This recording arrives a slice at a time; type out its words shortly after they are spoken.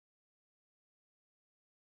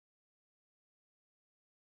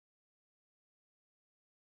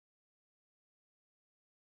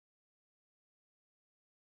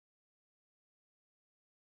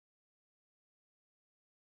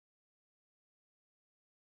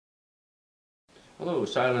Hello,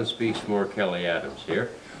 Silent Speaks More, Kelly Adams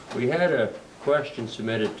here. We had a question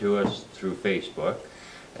submitted to us through Facebook,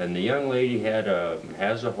 and the young lady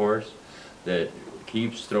has a horse that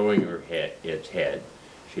keeps throwing its head.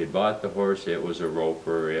 She had bought the horse, it was a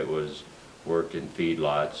roper, it was worked in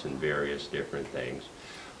feedlots and various different things,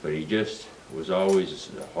 but he just was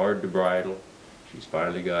always hard to bridle. She's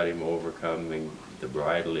finally got him overcoming the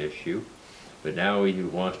bridle issue, but now he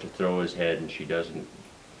wants to throw his head, and she doesn't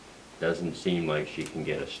seem like she can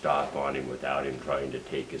get a stop on him without him trying to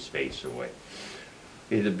take his face away.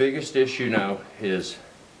 Okay, the biggest issue now is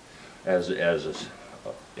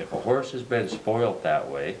if a horse has been spoiled that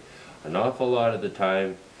way, an awful lot of the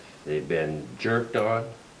time they've been jerked on.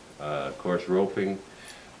 Of course, roping,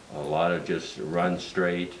 a lot of just run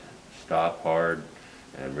straight, stop hard,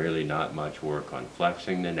 and really not much work on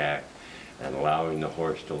flexing the neck and allowing the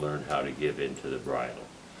horse to learn how to give into the bridle.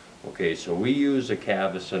 Okay, so we use a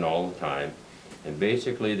cavesson all the time, and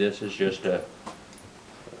basically this is just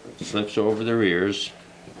slips over their ears,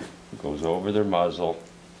 goes over their muzzle,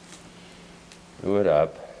 do it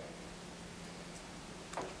up.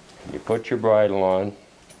 You put your bridle on.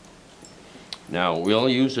 Now we'll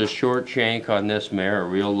use a short shank on this mare, a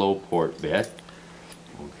real low port bit.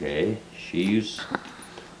 Okay, she's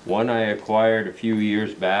one I acquired a few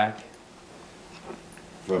years back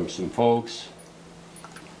from some folks.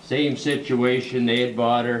 Same situation, they had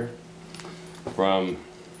bought her through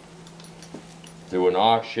an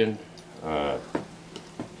auction.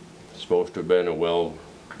 Supposed to have been a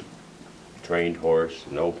well-trained horse,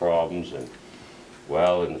 no problems, and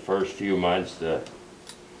well, in the first few months,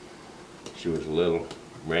 she was a little,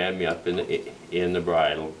 ran me up in the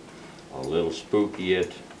bridle, a little spooky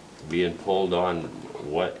at being pulled on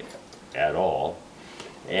at all,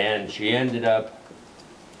 and she ended up,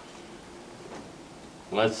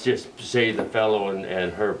 let's just say the fellow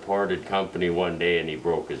and her parted company one day and he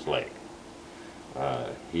broke his leg.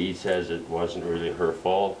 He says it wasn't really her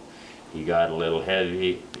fault. He got a little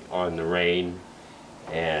heavy on the rein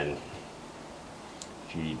and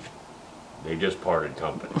they just parted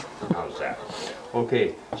company. How's that?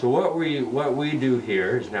 Okay, so what we do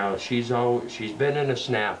here is, now she's been in a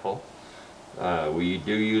snaffle. We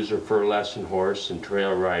do use her for a lesson horse and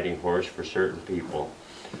trail riding horse for certain people.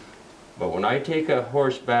 But when I take a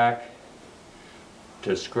horse back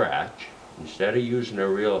to scratch, instead of using a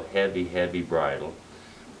real heavy bridle,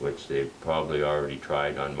 which they've probably already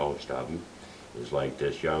tried on most of them, is like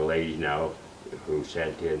this young lady now who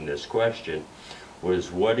sent in this question,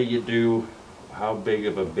 was what do you do, how big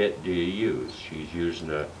of a bit do you use? She's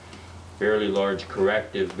using a fairly large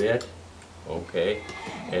corrective bit, okay,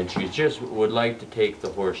 and she just would like to take the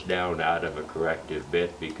horse down out of a corrective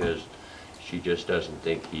bit because she just doesn't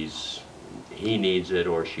think he needs it,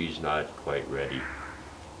 or she's not quite ready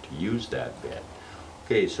to use that bit.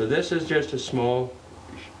 Okay, so this is just a small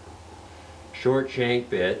short shank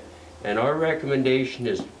bit, and our recommendation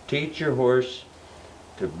is teach your horse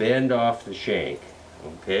to bend off the shank.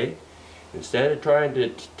 Okay, instead of trying to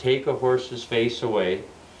take a horse's face away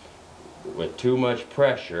with too much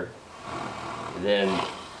pressure, then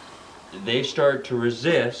they start to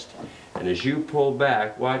resist, and as you pull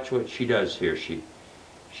back, watch what she does here.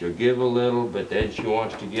 She'll give a little, but then she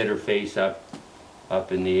wants to get her face up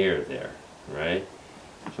in the air there, right?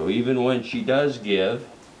 So even when she does give,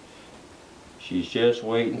 she's just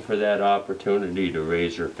waiting for that opportunity to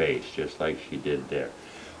raise her face, just like she did there.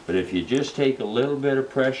 But if you just take a little bit of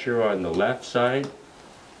pressure on the left side,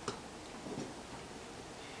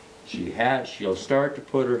 she'll start to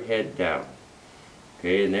put her head down.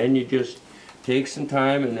 Okay, and then you just take some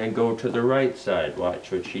time and then go to the right side.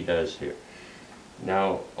 Watch what she does here.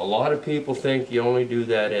 Now, a lot of people think you only do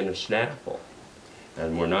that in a snaffle.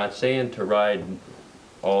 And we're not saying to ride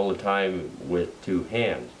all the time with two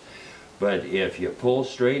hands. But if you pull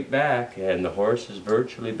straight back and the horse has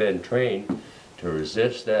virtually been trained to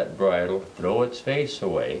resist that bridle, throw its face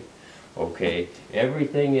away, okay,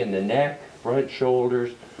 everything in the neck, front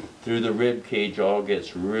shoulders, through the rib cage all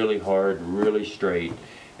gets really hard, really straight,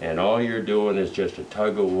 and all you're doing is just a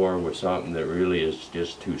tug of war with something that really is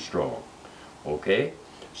just too strong. Okay,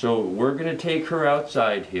 so we're going to take her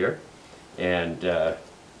outside here, and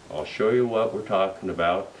I'll show you what we're talking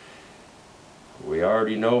about. We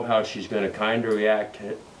already know how she's going to kind of react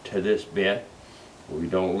to this bit. We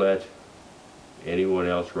don't let anyone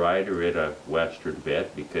else ride her in a western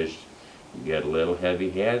bit because you get a little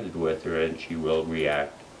heavy-handed with her and she will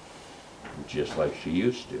react just like she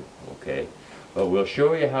used to. Okay, but we'll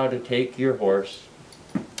show you how to take your horse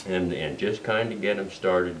and just kind of get them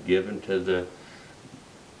started, giving to the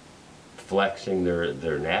flexing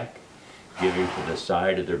their neck, giving to the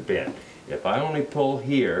side of their bit. If I only pull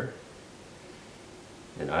here,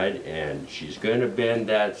 and she's going to bend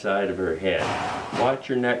that side of her head, watch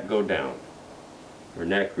her neck go down. Her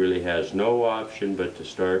neck really has no option but to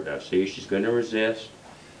start. Now see, she's going to resist,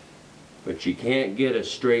 but she can't get a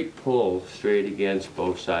straight pull straight against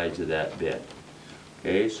both sides of that bit.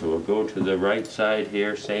 Okay, so we'll go to the right side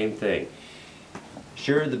here, same thing.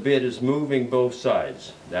 Sure, the bit is moving both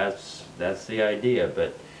sides. That's the idea,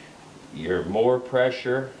 but you're more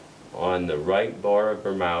pressure on the right bar of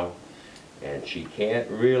her mouth, and she can't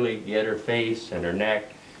really get her face and her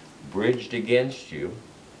neck bridged against you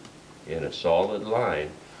in a solid line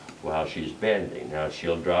while she's bending. Now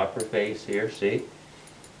she'll drop her face here, see?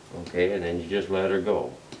 Okay, and then you just let her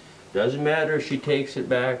go. Doesn't matter if she takes it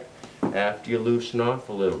back after you loosen off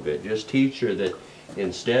a little bit. Just teach her that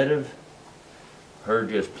instead of her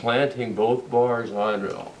just planting both bars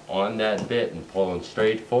on that bit and pulling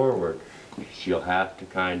straight forward, she'll have to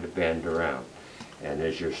kind of bend around. And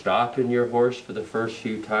as you're stopping your horse for the first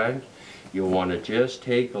few times, you'll want to just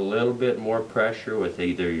take a little bit more pressure with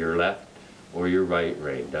either your left or your right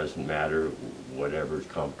rein. Doesn't matter, whatever's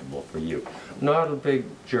comfortable for you. Not a big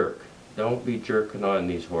jerk. Don't be jerking on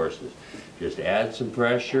these horses. Just add some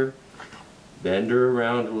pressure, bend her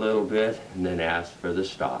around a little bit, and then ask for the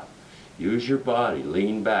stop. Use your body,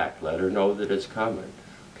 lean back, let her know that it's coming.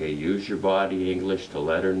 Okay, use your body English to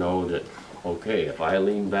let her know that, okay, if I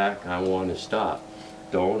lean back, I want to stop.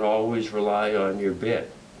 Don't always rely on your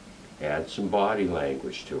bit. Add some body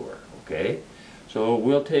language to her, okay? So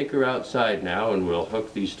we'll take her outside now and we'll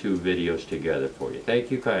hook these two videos together for you.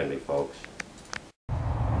 Thank you kindly, folks.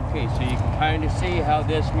 Okay, so you can kind of see how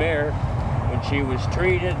this mare, when she was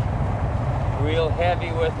treated real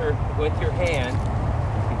heavy with your hand,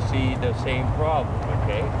 you can see the same problem,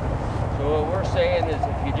 okay? So what we're saying is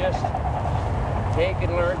if you just take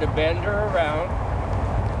and learn to bend her around,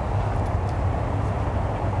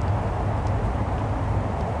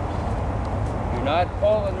 you're not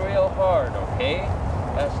pulling real hard, okay?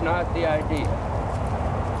 That's not the idea.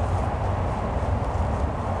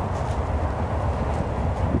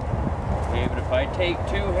 Okay, but if I take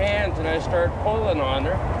two hands and I start pulling on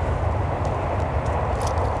her,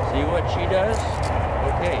 see what she does?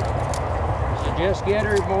 Okay, so just get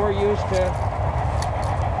her more used to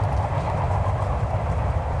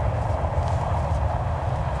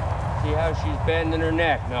see how she's bending her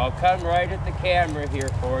neck. Now I'll come right at the camera here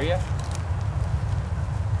for you.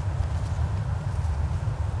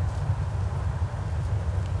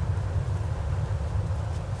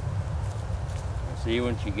 See,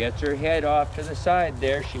 when she gets her head off to the side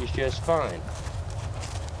there, she's just fine.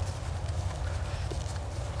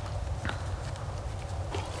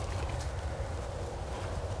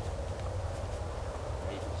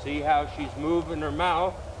 You can see how she's moving her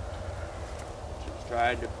mouth. She's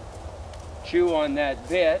trying to chew on that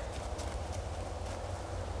bit.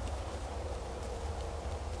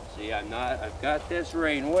 See, I've got this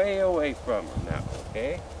rein way away from her now,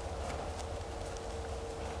 okay?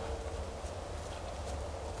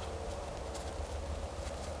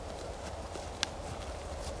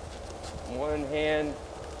 One hand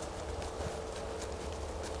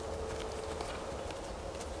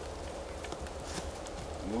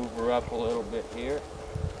move her up a little bit here.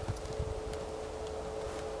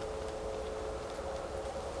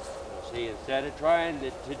 See, instead of trying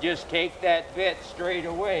to just take that bit straight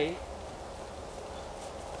away,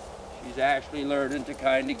 she's actually learning to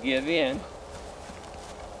kind of give in.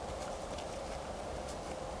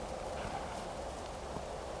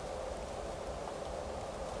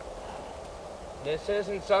 This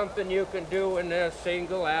isn't something you can do in a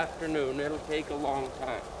single afternoon. It'll take a long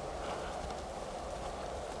time.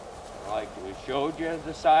 Like we showed you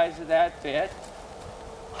the size of that bit.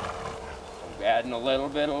 I'm adding a little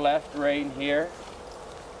bit of left rein here.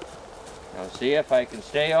 Now see if I can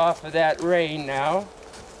stay off of that rein now.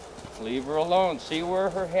 Leave her alone. See where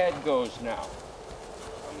her head goes now.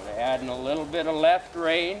 I'm going to add in a little bit of left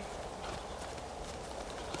rein.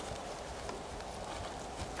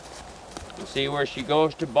 You see where she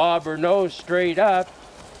goes to bob her nose straight up,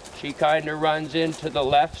 she kind of runs into the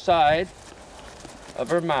left side of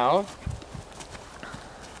her mouth.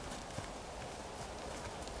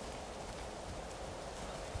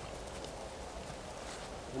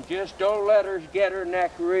 And just don't let her get her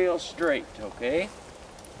neck real straight, okay?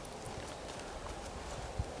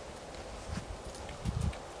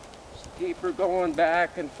 Just keep her going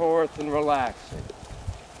back and forth and relaxing.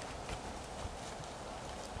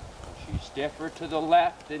 Stiffer to the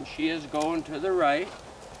left than she is going to the right.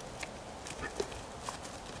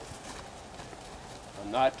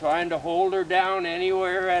 I'm not trying to hold her down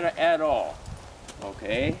anywhere at all.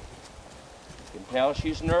 Okay? You can tell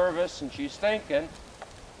she's nervous and she's thinking.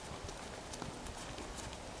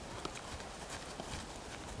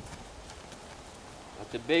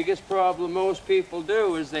 But the biggest problem most people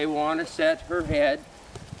do is they want to set her head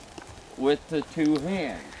with the two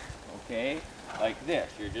hands. Okay? Like this.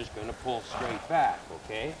 You're just going to pull straight back.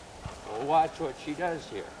 Okay? Well, watch what she does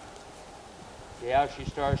here. See how she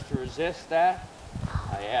starts to resist that?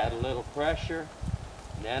 I add a little pressure,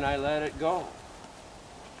 and then I let it go.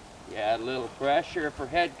 You add a little pressure. If her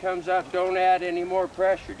head comes up, don't add any more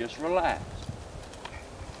pressure. Just relax.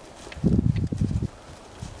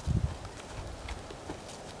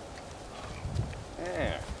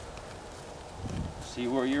 There. See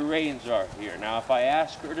where your reins are here. Now, if I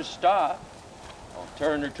ask her to stop, I'll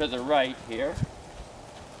turn her to the right here.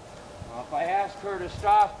 Now, if I ask her to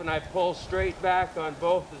stop and I pull straight back on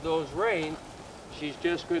both of those reins, she's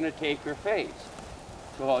just going to take her face.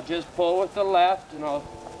 So I'll just pull with the left and I'll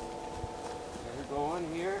let her go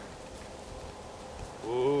in here.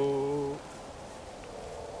 Ooh.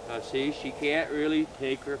 Now see, she can't really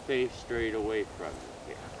take her face straight away from me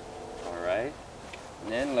here. All right?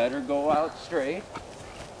 And then let her go out straight.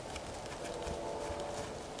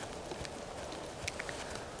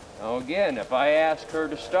 Now again, if I ask her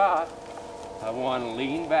to stop, I want to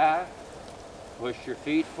lean back, push your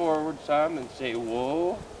feet forward some and say,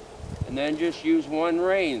 whoa, and then just use one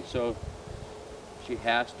rein, so she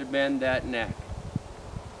has to bend that neck.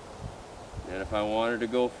 And if I want her to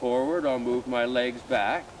go forward, I'll move my legs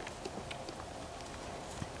back.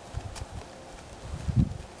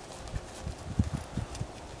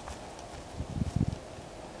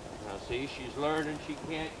 Now see, she's learning she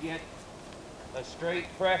can't get a straight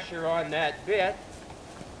pressure on that bit.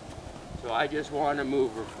 So I just want to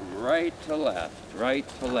move her from right to left.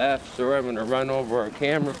 So I'm going to run over our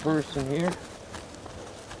camera person here.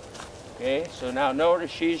 Okay, so now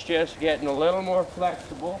notice she's just getting a little more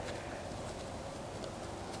flexible.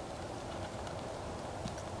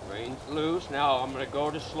 Reins loose. Now I'm going to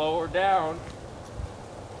go to slow her down,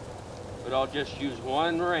 but I'll just use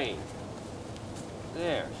one rein.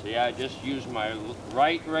 There, see, I just use my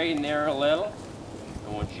right rein there a little,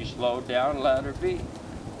 and when she slowed down, let her be.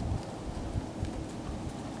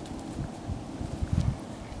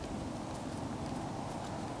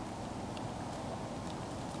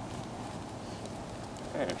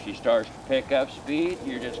 And if she starts to pick up speed,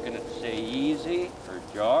 you're just going to say easy or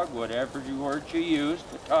jog, whatever word you use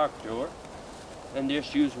to talk to her, and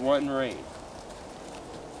just use one rein.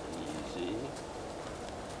 Easy.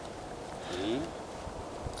 See?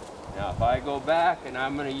 Now if I go back and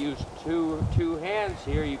I'm going to use two hands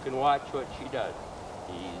here, you can watch what she does.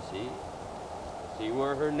 Easy. See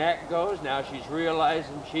where her neck goes? Now she's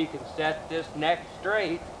realizing she can set this neck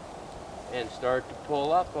straight and start to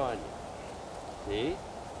pull up on you. See?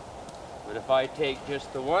 But if I take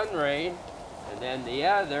just the one rein and then the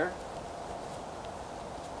other,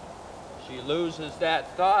 she loses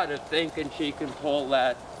that thought of thinking she can pull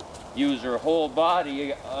that, use her whole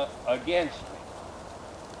body against me.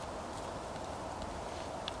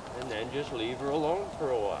 And then just leave her alone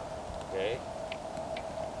for a while, okay?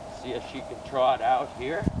 See if she can trot out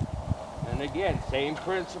here. And again, same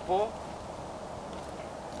principle.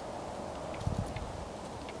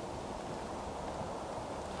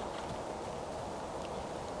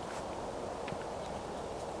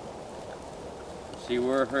 See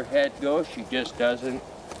where her head goes? She just doesn't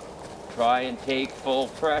try and take full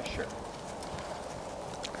pressure.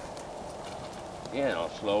 Again, I'll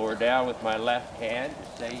slow her down with my left hand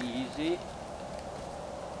to say easy.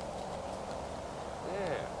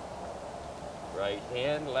 There. Right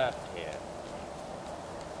hand, left hand.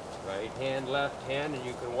 Right hand, left hand, and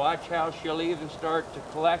you can watch how she'll even start to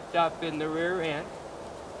collect up in the rear end.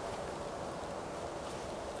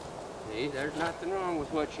 See, there's nothing wrong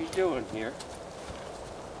with what she's doing here.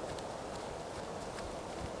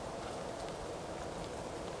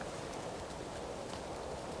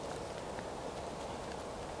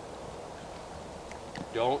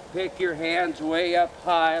 Don't pick your hands way up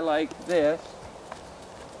high like this.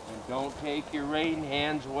 And don't take your rein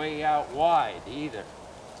hands way out wide either.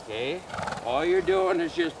 Okay? All you're doing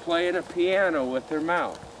is just playing a piano with her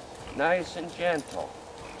mouth. Nice and gentle.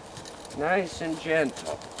 Nice and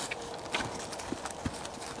gentle.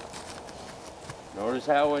 Notice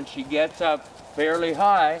how when she gets up fairly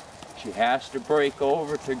high, she has to break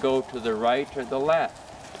over to go to the right or the left.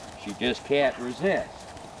 She just can't resist.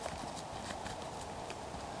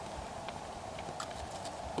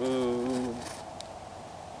 Boom.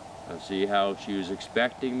 Now see how she was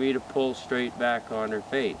expecting me to pull straight back on her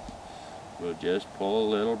face. We'll just pull a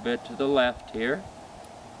little bit to the left here.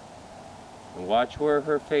 And watch where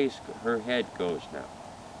her head goes now.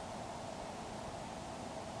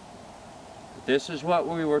 This is what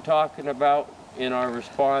we were talking about in our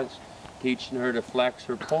response, teaching her to flex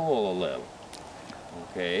her pole a little.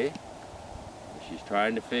 Okay? She's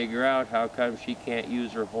trying to figure out how come she can't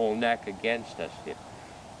use her whole neck against us here.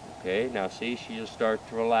 Okay, now see, she'll start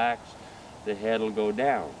to relax, the head will go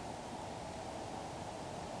down.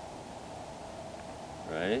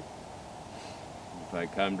 Right? If I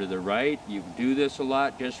come to the right, you do this a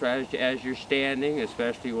lot just as you're standing,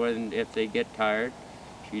 especially if they get tired.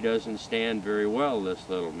 She doesn't stand very well, this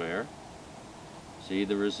little mare. See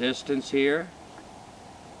the resistance here?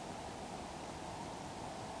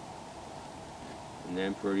 And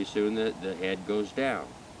then pretty soon the head goes down.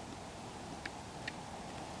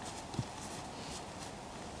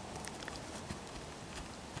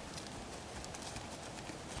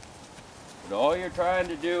 But all you're trying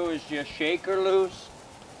to do is just shake her loose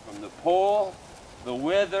from the pole, the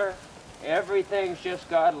wither, everything's just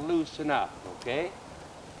got to loosen up, okay?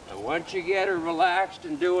 And once you get her relaxed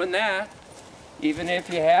and doing that, even if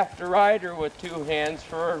you have to ride her with two hands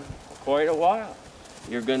for quite a while,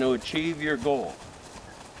 you're going to achieve your goal.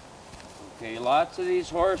 Okay, lots of these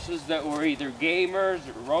horses that were either gamers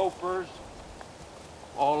or ropers,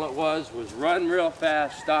 all it was run real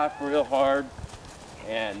fast, stop real hard,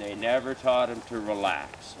 and they never taught them to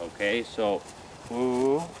relax. Okay, so,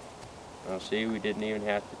 ooh, now see, we didn't even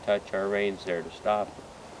have to touch our reins there to stop her.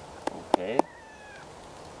 Okay,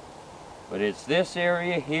 but it's this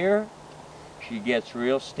area here, she gets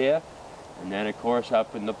real stiff, and then of course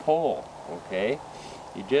up in the pole. Okay,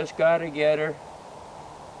 you just got to get her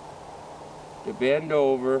to bend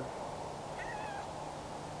over.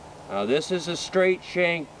 Now this is a straight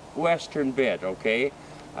shank western bit, okay?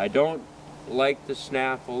 I don't like the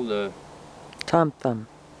snaffle, the Tom Thumb.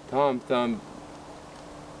 Tom Thumb.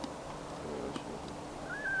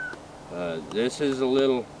 This is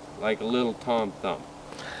like a little Tom Thumb,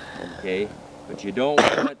 okay? But you don't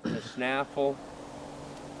want the snaffle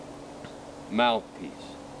mouthpiece,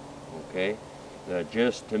 okay?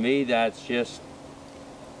 Just to me, that's just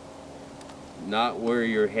not where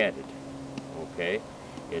you're headed, okay?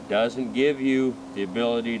 It doesn't give you the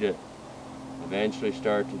ability to eventually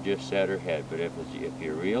start to just set her head, but if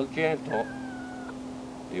you're real gentle,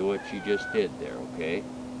 do what you just did there, okay?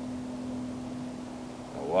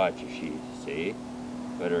 Now watch if she, see?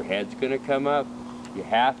 But her head's gonna come up. You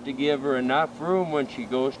have to give her enough room when she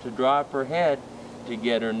goes to drop her head to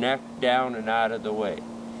get her neck down and out of the way.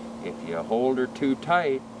 If you hold her too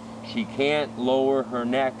tight, she can't lower her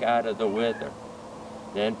neck out of the wither.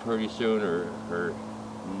 Then pretty soon her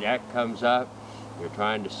neck comes up, you're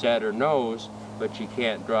trying to set her nose, but she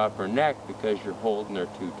can't drop her neck because you're holding her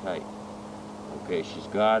too tight. Okay, she's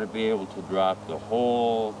got to be able to drop the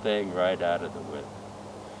whole thing right out of the wither.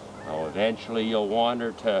 Now eventually you'll want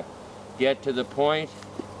her to get to the point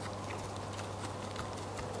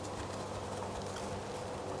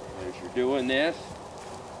as you're doing this.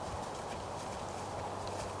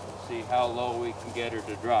 Let's see how low we can get her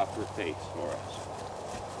to drop her face for us.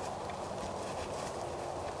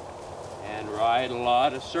 And ride a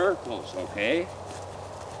lot of circles, okay?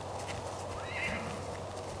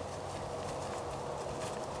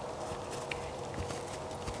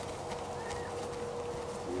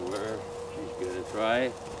 Where she's gonna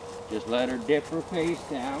try, just let her dip her face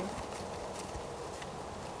down.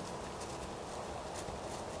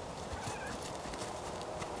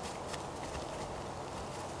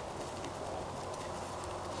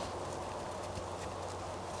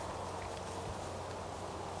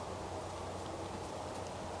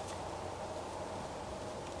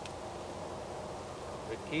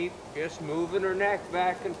 Keep just moving her neck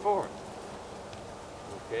back and forth,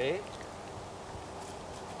 okay?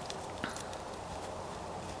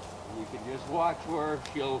 You can just watch where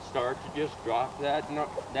she'll start to just drop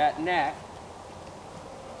that neck.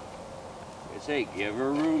 I say, give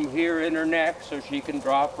her room here in her neck so she can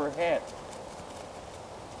drop her head.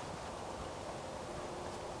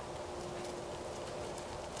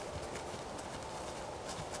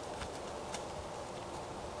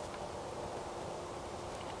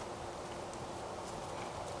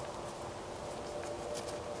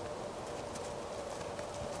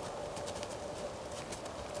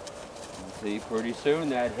 See, pretty soon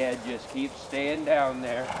that head just keeps staying down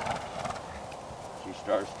there. She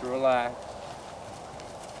starts to relax.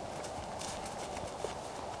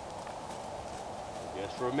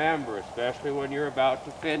 Just remember, especially when you're about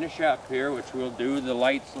to finish up here, which we'll do, the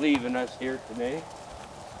light's leaving us here today.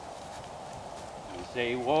 You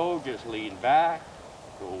say whoa, just lean back,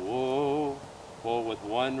 go whoa, pull with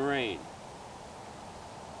one rein.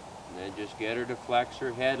 And then just get her to flex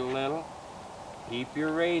her head a little. Keep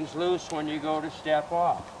your reins loose when you go to step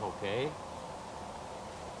off, okay?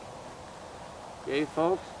 Okay,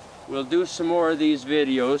 folks, we'll do some more of these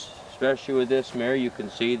videos, especially with this mare. You can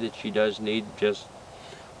see that she does need just,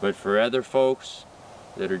 but for other folks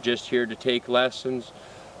that are just here to take lessons,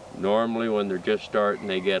 normally when they're just starting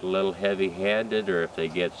they get a little heavy-handed, or if they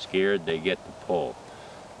get scared they get to pull.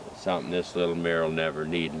 It's something this little mare will never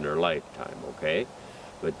need in her lifetime, okay?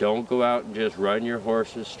 But don't go out and just run your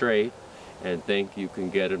horses straight and think you can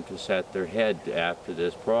get them to set their head after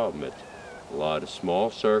this problem. It's a lot of small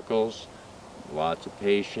circles, lots of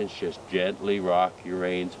patience, just gently rock your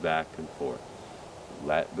reins back and forth.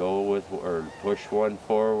 Let go with, or push one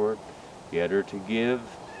forward, get her to give,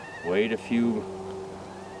 wait a few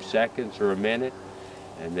seconds or a minute,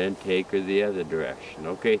 and then take her the other direction.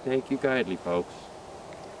 Okay, thank you kindly, folks.